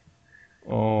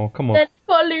 Oh, come on. They've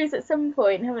got to lose at some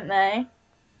point, haven't they?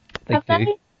 Have do.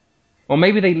 they? Or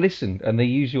maybe they listened and they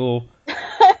use your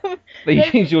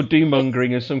use your doom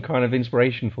mongering as some kind of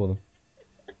inspiration for them.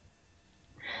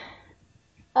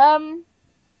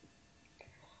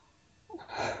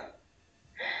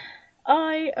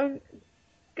 I am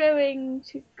going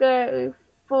to go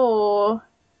for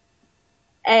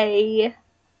a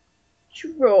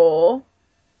draw.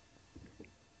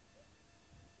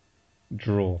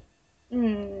 Draw.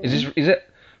 Mm. Is it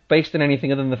based on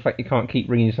anything other than the fact you can't keep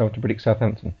ringing yourself to predict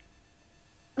Southampton?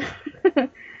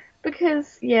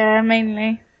 Because, yeah,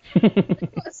 mainly.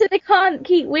 So they can't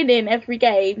keep winning every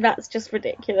game. That's just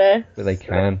ridiculous. But they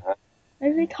can.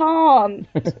 No, they can't.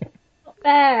 Not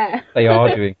fair. They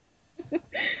are doing.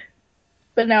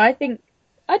 But no, I do.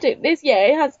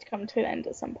 It has to come to an end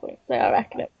at some point. So I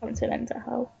reckon it'll come to an end at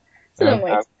Hull. It's a long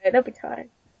way to go. They'll be tired.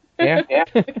 Yeah.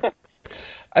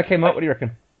 Okay, Mark, what do you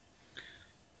reckon?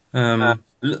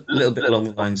 Little bit along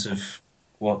the lines of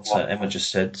what Emma just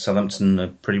said. Southampton are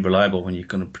pretty reliable when you're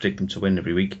going to predict them to win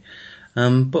every week.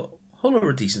 But Hull are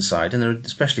a decent side, and they're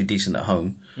especially decent at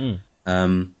home.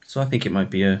 So I think it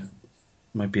might be a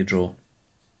draw.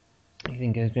 You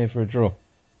think it's going for a draw?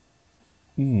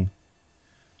 I'm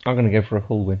going to go for a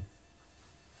Hull win.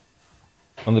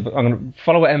 I'm going to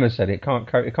follow what Emma said. It can't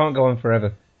go on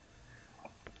forever.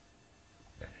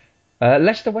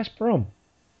 Leicester West Brom.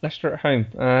 Leicester at home.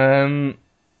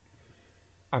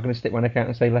 I'm going to stick my neck out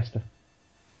and say Leicester.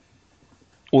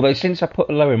 Although since I put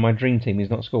a low in my dream team, he's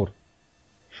not scored.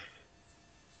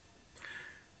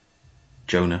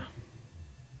 Jonah.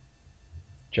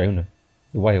 The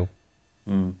whale.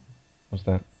 What's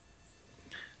that?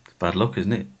 It's bad luck,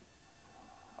 isn't it?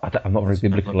 I'm not very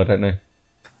biblical, I don't know.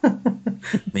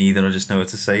 Me either, I just know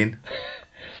what it's saying.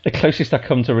 The closest I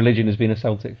come to religion has been a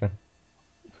Celtic fan.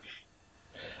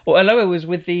 Well, Aloha was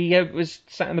with was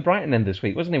sat in the Brighton end this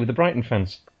week, wasn't he, with the Brighton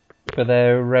fans for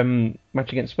their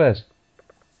match against Spurs.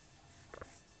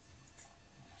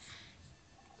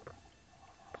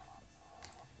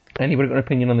 Anybody got an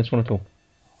opinion on this one at all?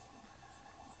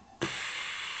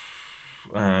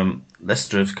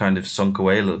 Leicester have kind of sunk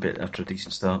away a little bit after a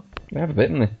decent start. They have a bit,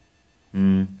 haven't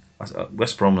they?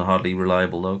 West Brom are hardly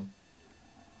reliable, though.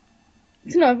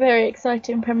 It's not a very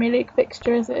exciting Premier League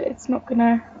fixture, is it? It's not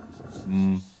gonna.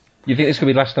 You think this could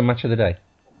be last on match of the day?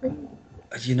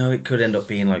 You know, it could end up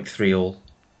being like 3-3,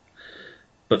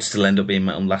 but still end up being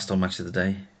last on match of the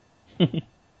day.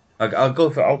 I'll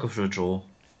go for a draw.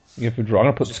 You go for a draw. I'm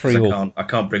going to put 3-3. I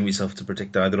can't bring myself to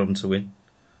predict either of them to win.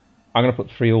 I'm going to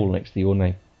put 3-3 next to your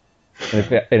name. And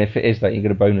if it is that, you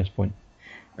get a bonus point.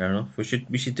 Fair enough. We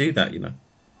should do that, you know.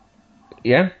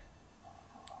 Yeah?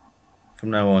 From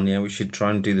now on, yeah, we should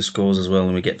try and do the scores as well,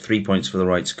 and we get 3 points for the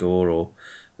right score, or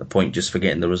a point just for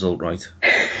getting the result right.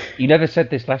 You never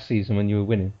said this last season when you were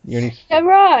winning. Yeah,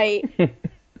 right.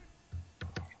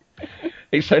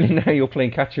 It's only now you're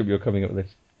playing catch up you're coming up with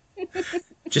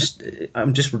this.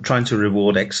 I'm just trying to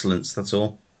reward excellence. That's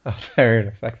all. Oh, fair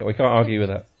enough. Okay, we can't argue with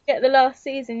that. get the last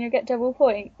season, you get double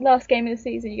point. Last game of the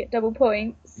season, you get double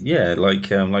points. Yeah, like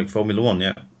Formula One.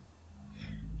 Yeah.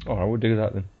 All right, we'll do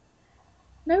that then.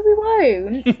 No, we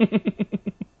won't.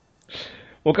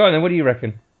 Well, go on then. What do you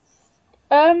reckon?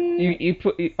 You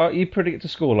You predict a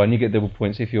scoreline. You get double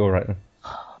points if you're right then.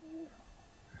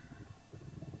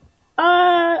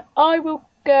 I will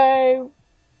go.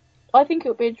 I think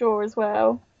it'll be a draw as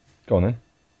well, Go on then.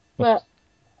 but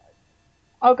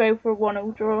I'll go for a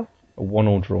 1-1 draw. A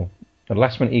 1-1 draw. A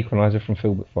last-minute equaliser from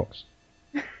Philbert Fox.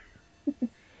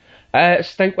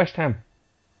 Stoke West Ham.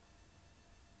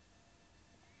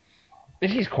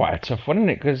 This is quite a tough one, isn't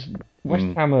it? Because West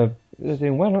Ham they're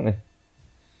doing well, aren't they?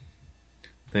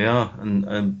 They are,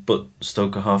 and but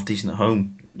Stoke are half decent at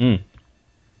home. Mm.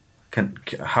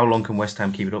 How long can West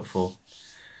Ham keep it up for?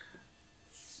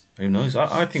 Who knows?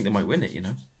 I think they might win it.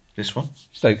 This one.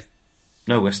 Stoke.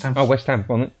 No, West Ham. Oh, West Ham.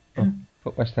 Go on then. Yeah.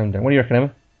 Put West Ham down. What do you reckon,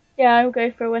 Emma? Yeah, I'll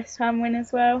go for a West Ham win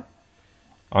as well.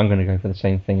 I'm going to go for the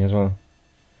same thing as well.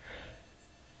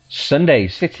 Sunday,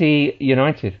 City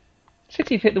United.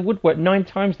 City have hit the woodwork 9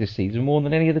 times this season, more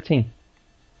than any other team.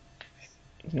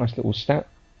 It's a nice little stat.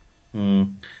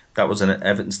 That was an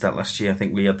Everton stat last year. I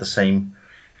think we had the same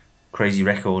crazy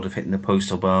record of hitting the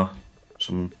post or bar,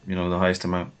 the highest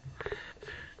amount.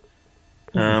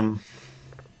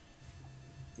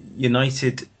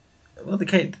 United, well,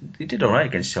 they did all right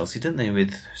against Chelsea, didn't they?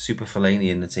 With Super Fellaini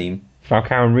in the team.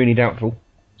 Falcao and Rooney doubtful.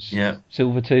 Yeah.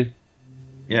 Silva too.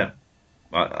 Yeah.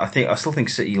 I still think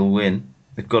City will win.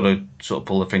 They've got to sort of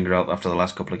pull their finger out after the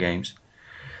last couple of games.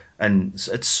 And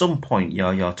at some point,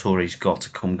 Yaya Touré's got to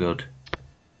come good.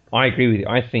 I agree with you.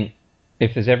 I think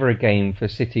if there's ever a game for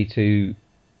City to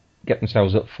get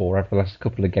themselves up for after the last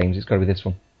couple of games, it's got to be this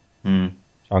one. So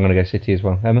I'm going to go City as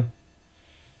well. Emma?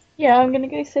 Yeah, I'm going to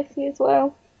go City as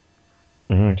well.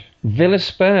 All right. Villa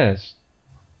Spurs.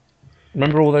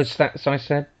 Remember all those stats I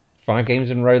said? 5 games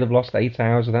in a row they've lost 8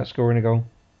 hours without scoring a goal.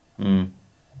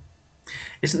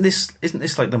 Isn't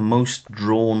this like the most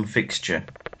drawn fixture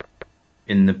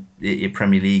in the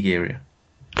Premier League area?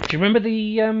 Do you remember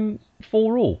the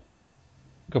 4-4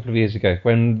 a couple of years ago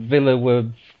when Villa were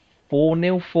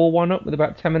 4-0, 4-1 up with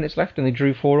about 10 minutes left and they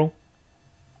drew 4-4?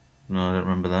 No, I don't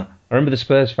remember that. I remember the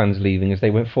Spurs fans leaving as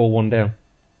they went 4-1 down.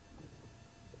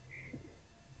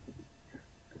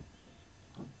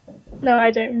 No,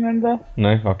 I don't remember.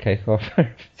 No? Okay. Well,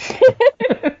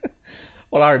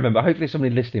 well, I remember. Hopefully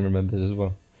somebody listening remembers as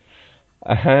well.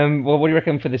 Well, what do you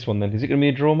reckon for this one then? Is it going to be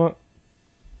a draw, Mark?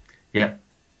 Yeah,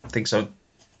 I think so.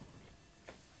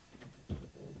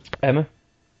 Emma?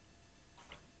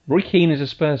 Roy Keane is a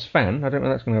Spurs fan. I don't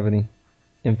know if that's going to have any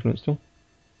influence at all.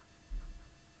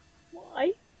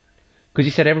 Why? Because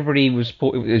he said everybody was,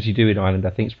 as you do in Ireland, I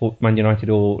think, support Man United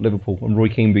or Liverpool, and Roy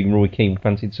Keane being Roy Keane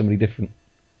fancied somebody different.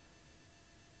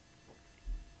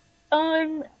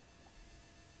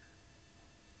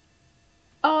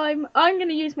 I'm going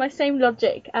to use my same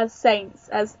logic as Saints,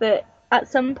 as that at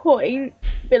some point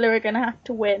Villa are going to have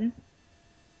to win.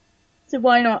 So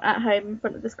why not at home in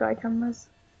front of the Sky cameras?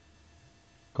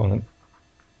 Go on then.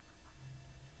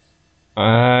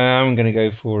 I'm going to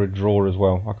go for a draw as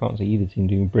well. I can't see either team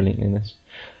doing brilliantly in this.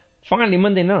 Finally,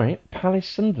 Monday night, Palace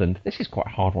Sunderland. This is quite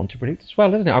a hard one to predict as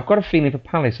well, isn't it? I've got a feeling for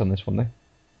Palace on this one, though.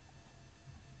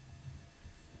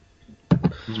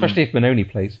 Especially if Manoni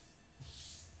plays.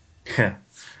 Yeah,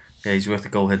 he's worth a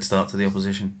goal head start to the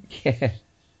opposition. Yeah.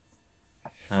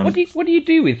 What do you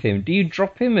do with him? Do you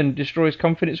drop him and destroy his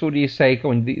confidence, or do you say,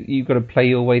 "Come on, you've got to play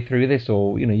your way through this,"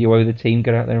 or you owe the team,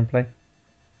 get out there and play?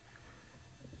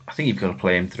 I think you've got to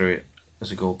play him through it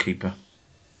as a goalkeeper.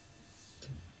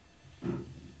 So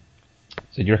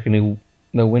do you reckon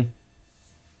they'll win?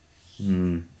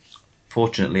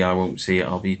 Fortunately, I won't see it.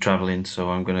 I'll be travelling, so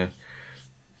I'm gonna,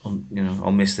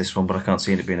 I'll miss this one. But I can't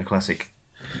see it being a classic.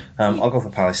 I'll go for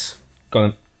Palace. Go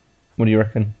on. What do you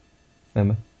reckon,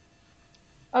 Emma?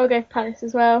 I'll go for Palace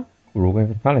as well. We're all going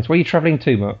for Palace. Where are you travelling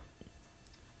to, Mark?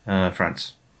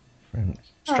 France. France.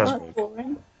 Strasbourg. Oh,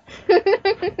 that's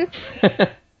boring.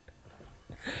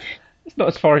 It's not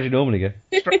as far as you normally go.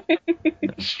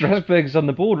 Strasbourg's on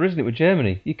the border, isn't it, with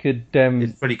Germany? You could.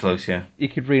 It's pretty close, yeah. You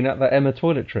could reenact that Emma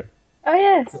toilet trip. Oh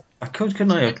yes. I could,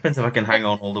 couldn't I? It depends if I can hang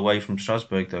on all the way from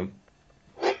Strasbourg, though.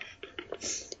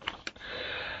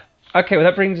 Okay, well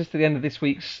that brings us to the end of this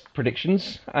week's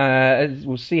predictions.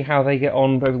 We'll see how they get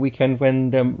on over the weekend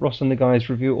when Ross and the guys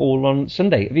review it all on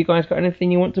Sunday. Have you guys got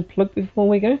anything you want to plug before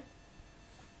we go?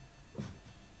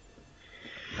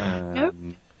 Nope.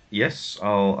 Yes,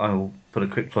 I'll put a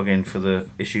quick plug in for the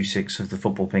issue 6 of the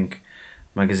Football Pink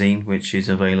magazine, which is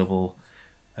available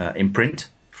in print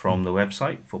from the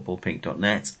website,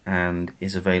 footballpink.net, and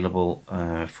is available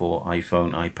for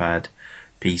iPhone, iPad,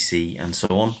 PC, and so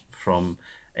on from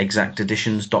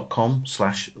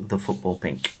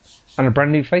exacteditions.com/thefootballpink. And a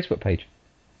brand new Facebook page.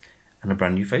 And a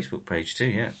brand new Facebook page too,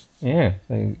 yeah. Yeah,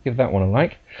 so give that one a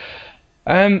like.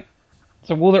 So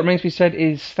all that remains to be said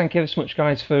is thank you ever so much,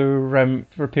 guys, for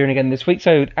appearing again this week.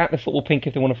 So at the Football Pink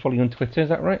if they want to follow you on Twitter, is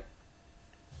that right?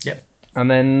 Yep.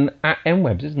 And then at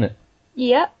MWebs, isn't it?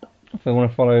 Yep. If they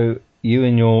want to follow you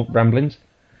and your ramblings.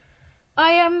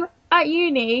 I am at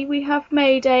uni. We have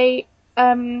made a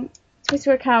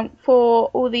Twitter account for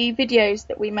all the videos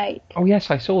that we make. Oh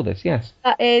yes, I saw this. Yes.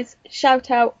 That is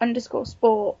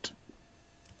shoutout_sport.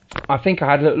 I think I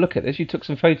had a little look at this. You took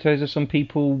some photos of some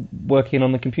people working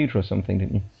on the computer or something,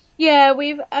 didn't you? Yeah,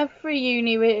 for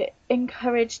uni we're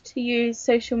encouraged to use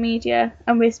social media,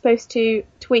 and we're supposed to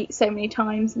tweet so many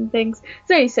times and things.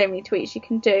 There's only so many tweets you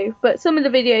can do, but some of the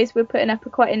videos we're putting up are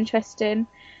quite interesting.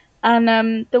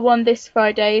 And the one this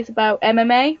Friday is about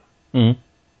MMA. Mm.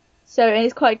 So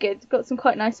it's quite good. It's got some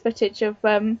quite nice footage of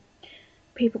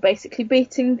people basically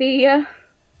beating the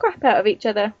crap out of each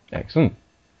other. Excellent.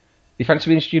 You fancy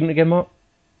being a student again, Mark?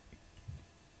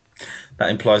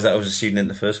 That implies that I was a student in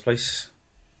the first place.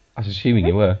 I was assuming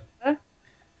you were.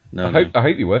 No, I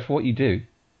hope you were for what you do.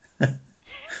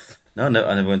 No, I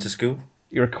never went to school.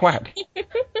 You're a quack.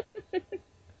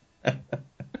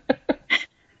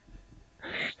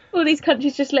 All these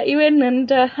countries just let you in and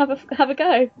have a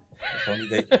go. If only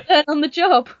they, Learn on the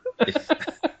job.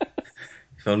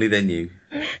 if only they knew.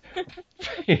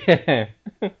 Yeah.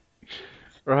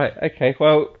 Right, okay.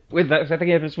 Well, with that, so thank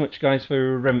you ever so much, guys,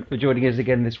 for joining us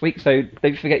again this week. So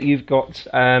don't forget you've got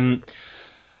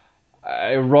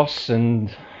Ross and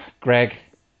Greg.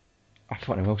 I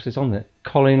forgot who else is on there.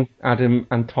 Colin, Adam,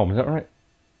 and Tom. Is that right?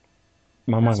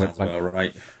 My mind went blank. About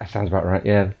right. That sounds about right.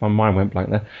 Yeah, my mind went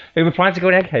blank there. Who applied to go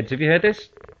on Eggheads? Have you heard this?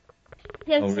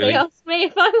 Yes, Oh, really? they asked me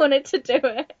if I wanted to do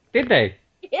it. Did they?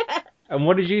 Yeah. And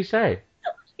what did you say?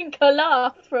 I think I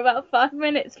laughed for about 5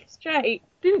 minutes straight.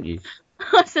 Didn't you?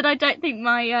 I said I don't think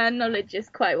my knowledge is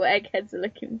quite what eggheads are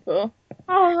looking for.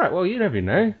 Oh, right. Well, you never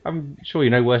know. I'm sure you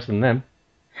know worse than them.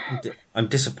 I'm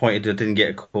disappointed I didn't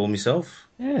get a call myself.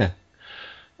 Yeah.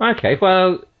 Okay,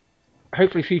 well,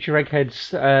 hopefully future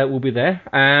Eggheads will be there.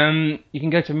 You can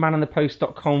go to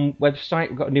manonthepost.com website.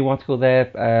 We've got a new article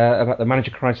there about the manager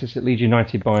crisis at Leeds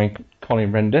United by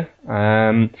Colin Render.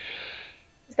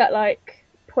 Is that like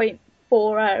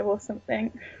 0.40 or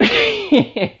something?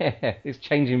 It's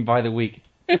changing by the week.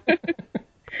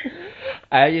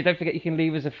 Don't forget you can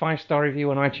leave us a 5-star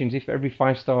review on iTunes. If every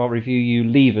 5-star review you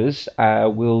leave us,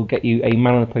 we'll get you a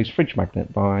Man on the Post fridge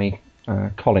magnet by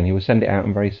Colin. He will send it out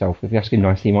and very self. If you ask him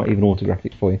nicely, he might even autograph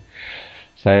it for you.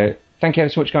 So thank you ever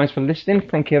so much, guys, for listening.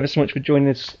 Thank you ever so much for joining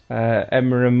us,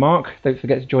 Emma and Mark. Don't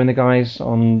forget to join the guys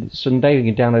on Sunday.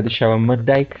 You can download the show on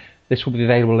Monday. This will be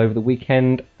available over the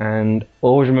weekend. And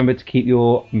always remember to keep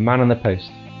your Man on the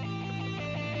Post.